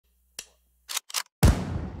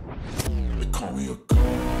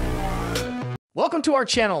Welcome to our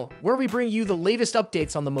channel, where we bring you the latest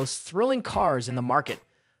updates on the most thrilling cars in the market.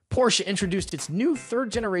 Porsche introduced its new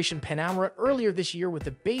third-generation Panamera earlier this year with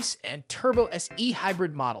the base and Turbo SE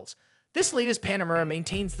hybrid models. This latest Panamera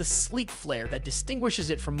maintains the sleek flair that distinguishes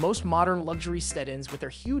it from most modern luxury sedans with their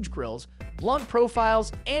huge grills, blunt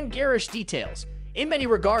profiles, and garish details. In many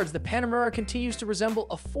regards, the Panamera continues to resemble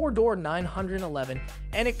a four-door 911,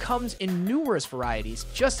 and it comes in numerous varieties,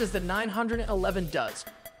 just as the 911 does.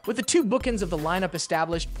 With the two bookends of the lineup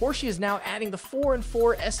established, Porsche is now adding the 4 and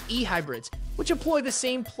 4 SE hybrids, which employ the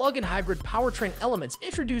same plug-in hybrid powertrain elements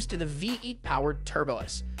introduced in the V8-powered Turbo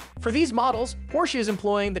S. For these models, Porsche is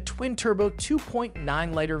employing the twin-turbo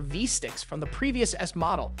 2.9-liter V6 from the previous S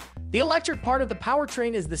model. The electric part of the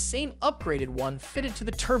powertrain is the same upgraded one fitted to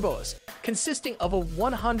the Turbo S, consisting of a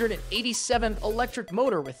 187 electric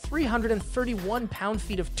motor with 331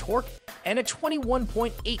 pound-feet of torque and a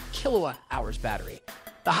 21.8 kilowatt-hours battery.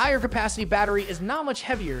 The higher capacity battery is not much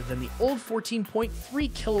heavier than the old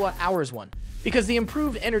 14.3 kilowatt-hours one, because the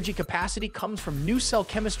improved energy capacity comes from new cell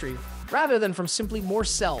chemistry rather than from simply more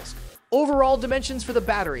cells. Overall dimensions for the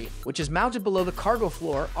battery, which is mounted below the cargo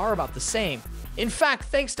floor, are about the same. In fact,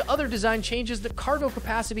 thanks to other design changes, the cargo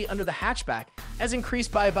capacity under the hatchback has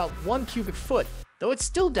increased by about 1 cubic foot, though it's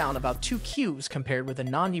still down about 2 cubes compared with the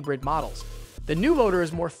non-hybrid models. The new motor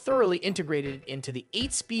is more thoroughly integrated into the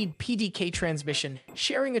 8-speed PDK transmission,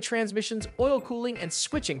 sharing the transmission's oil cooling and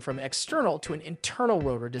switching from external to an internal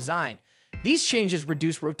rotor design. These changes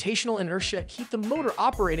reduce rotational inertia, keep the motor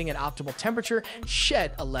operating at optimal temperature, and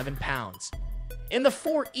shed 11 pounds. In the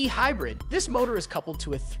 4E hybrid, this motor is coupled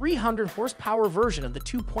to a 300 horsepower version of the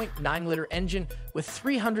 2.9-liter engine with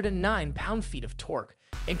 309 pound-feet of torque.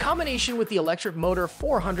 In combination with the electric motor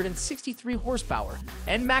 463 horsepower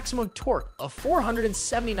and maximum torque of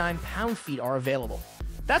 479 pound-feet are available.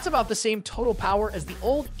 That's about the same total power as the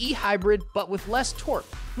old E-hybrid, but with less torque,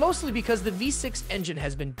 mostly because the V6 engine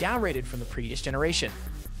has been downrated from the previous generation.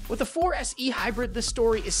 With the 4SE hybrid, the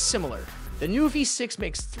story is similar. The new V6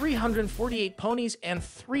 makes 348 ponies and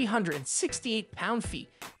 368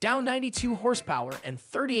 pound-feet, down 92 horsepower and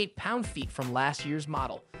 38 pound-feet from last year's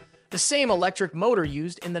model. The same electric motor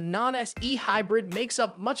used in the non-SE hybrid makes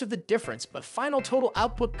up much of the difference, but final total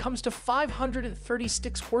output comes to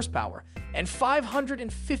 536 horsepower and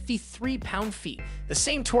 553 pound-feet, the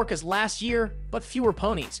same torque as last year, but fewer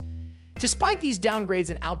ponies. Despite these downgrades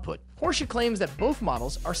in output, Porsche claims that both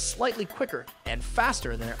models are slightly quicker and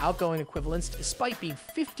faster than their outgoing equivalents, despite being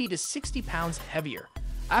 50 to 60 pounds heavier.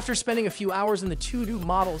 After spending a few hours in the two new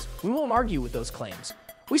models, we won't argue with those claims.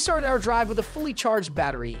 We started our drive with a fully charged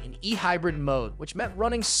battery in E-hybrid mode, which meant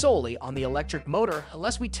running solely on the electric motor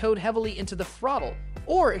unless we towed heavily into the throttle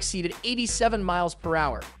or exceeded 87 miles per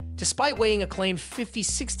hour. Despite weighing a claimed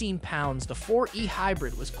 16 pounds, the 4E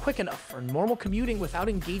hybrid was quick enough for normal commuting without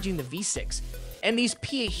engaging the V6, and these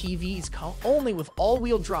PHEVs come only with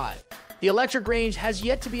all-wheel drive. The electric range has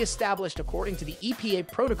yet to be established according to the EPA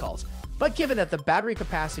protocols, but given that the battery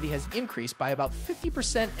capacity has increased by about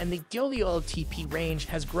 50% and the WLTP range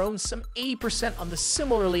has grown some 80% on the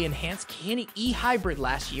similarly enhanced Cayenne E-hybrid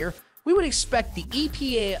last year, we would expect the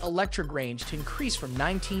EPA electric range to increase from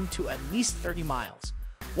 19 to at least 30 miles.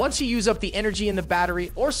 Once you use up the energy in the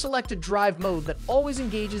battery or select a drive mode that always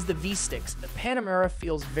engages the V6, the Panamera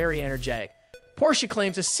feels very energetic. Porsche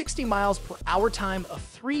claims a 60 miles per hour time of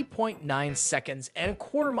 3.9 seconds and a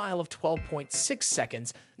quarter mile of 12.6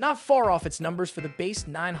 seconds, not far off its numbers for the base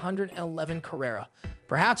 911 Carrera.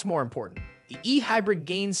 Perhaps more important, the E-hybrid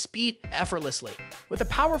gains speed effortlessly, with a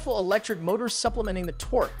powerful electric motor supplementing the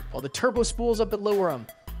torque while the turbo spools up at lower run.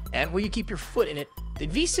 And will you keep your foot in it? The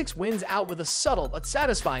V6 wins out with a subtle but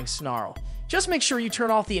satisfying snarl. Just make sure you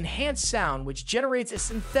turn off the enhanced sound, which generates a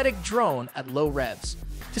synthetic drone at low revs.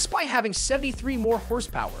 Despite having 73 more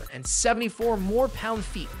horsepower and 74 more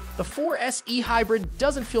pound-feet, the 4SE hybrid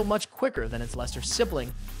doesn't feel much quicker than its lesser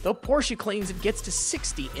sibling, though Porsche claims it gets to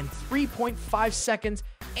 60 in 3.5 seconds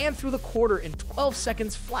and through the quarter in 12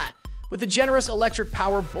 seconds flat, with the generous electric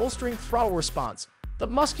power bolstering throttle response. The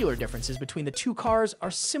muscular differences between the two cars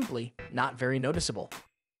are simply not very noticeable.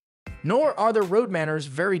 Nor are their road manners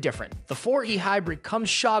very different. The 4E hybrid comes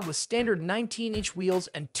shod with standard 19-inch wheels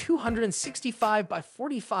and 265 by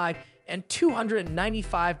 45 and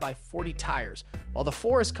 295 by 40 tires, while the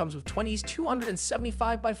 4S comes with 20s,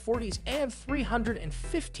 275 by 40s, and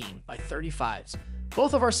 315 by 35s.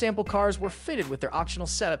 Both of our sample cars were fitted with their optional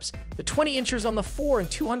setups, the 20-inchers on the 4 and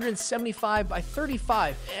 275 by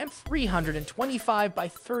 35 and 325 by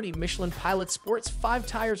 30 Michelin Pilot Sports 5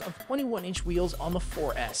 tires on 21-inch wheels on the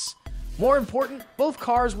 4S. More important, both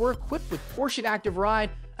cars were equipped with Porsche Active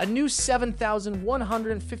Ride, a new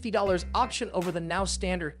 $7,150 option over the now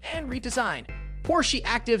standard and redesigned Porsche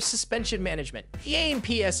Active Suspension Management. The A and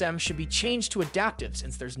PSM should be changed to adaptive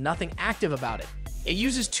since there's nothing active about it. It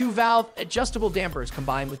uses 2-valve adjustable dampers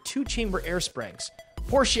combined with 2-chamber air springs.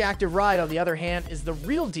 Porsche Active Ride, on the other hand, is the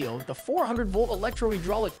real deal with the 400-volt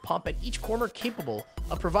electro-hydraulic pump at each corner capable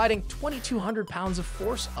of providing 2,200 pounds of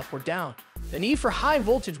force up or down. The need for high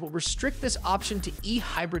voltage will restrict this option to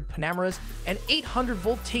e-hybrid Panameras and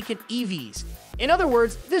 800-volt Taycan EVs. In other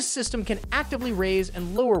words, this system can actively raise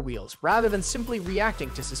and lower wheels rather than simply reacting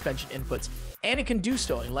to suspension inputs, and it can do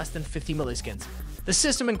so in less than 50 milliseconds. The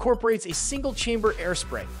system incorporates a single-chamber air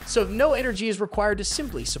spring, so no energy is required to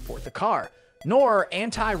simply support the car, nor are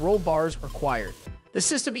anti-roll bars required. The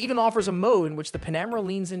system even offers a mode in which the Panamera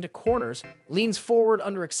leans into corners, leans forward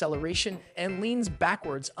under acceleration, and leans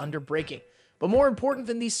backwards under braking. But more important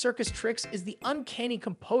than these circus tricks is the uncanny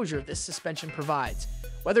composure this suspension provides.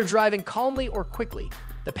 Whether driving calmly or quickly,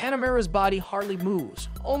 the Panamera's body hardly moves,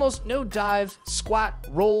 almost no dives, squat,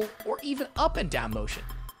 roll, or even up and down motion.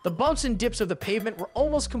 The bumps and dips of the pavement were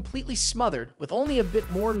almost completely smothered with only a bit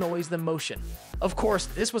more noise than motion. Of course,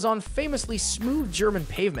 this was on famously smooth German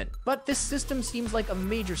pavement, but this system seems like a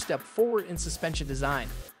major step forward in suspension design.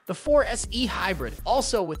 The 4SE Hybrid,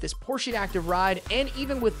 also with this Porsche Active Ride and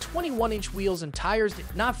even with 21-inch wheels and tires,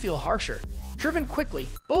 did not feel harsher. Driven quickly,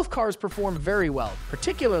 both cars perform very well,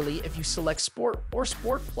 particularly if you select Sport or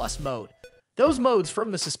Sport Plus mode. Those modes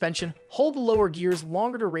from the suspension hold the lower gears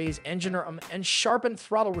longer to raise engine arm and sharpen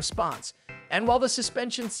throttle response. And while the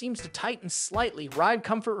suspension seems to tighten slightly, ride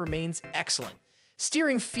comfort remains excellent.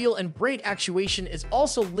 Steering feel and brake actuation is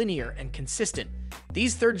also linear and consistent.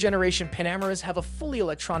 These third-generation Panameras have a fully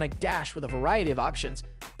electronic dash with a variety of options,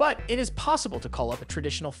 but it is possible to call up a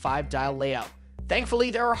traditional 5-dial layout.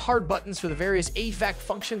 Thankfully, there are hard buttons for the various AVAC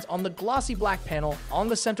functions on the glossy black panel on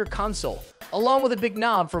the center console, along with a big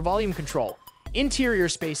knob for volume control. Interior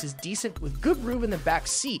space is decent with good room in the back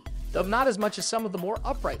seat, though not as much as some of the more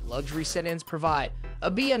upright luxury sedans provide. A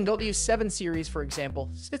BMW 7 Series, for example,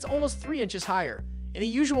 sits almost 3 inches higher. In the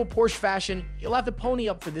usual Porsche fashion, you'll have to pony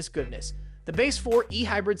up for this goodness. The base 4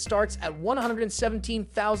 e-hybrid starts at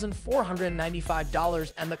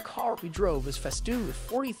 $117,495, and the car we drove was festooned with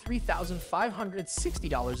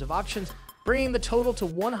 $43,560 of options, bringing the total to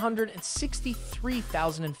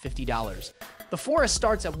 $163,050. The 4S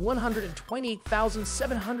starts at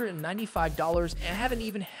 $128,795 and had an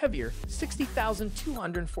even heavier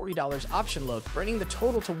 $60,240 option load, bringing the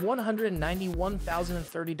total to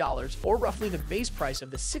 $191,030, or roughly the base price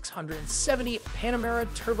of the 670 Panamera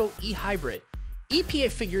Turbo e-hybrid. EPA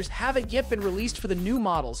figures haven't yet been released for the new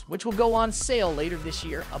models, which will go on sale later this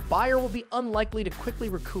year. A buyer will be unlikely to quickly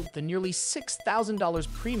recoup the nearly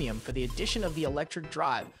 $6,000 premium for the addition of the electric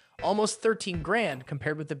drive, almost $13,000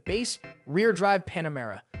 compared with the base rear-drive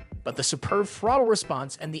Panamera. But the superb throttle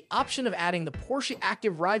response and the option of adding the Porsche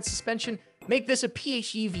Active Ride suspension make this a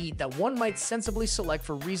PHEV that one might sensibly select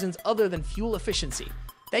for reasons other than fuel efficiency.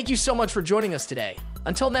 Thank you so much for joining us today.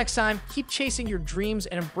 Until next time, keep chasing your dreams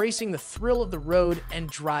and embracing the thrill of the road, and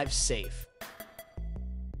drive safe.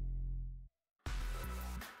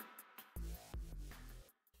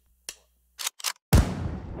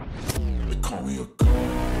 They call me a god.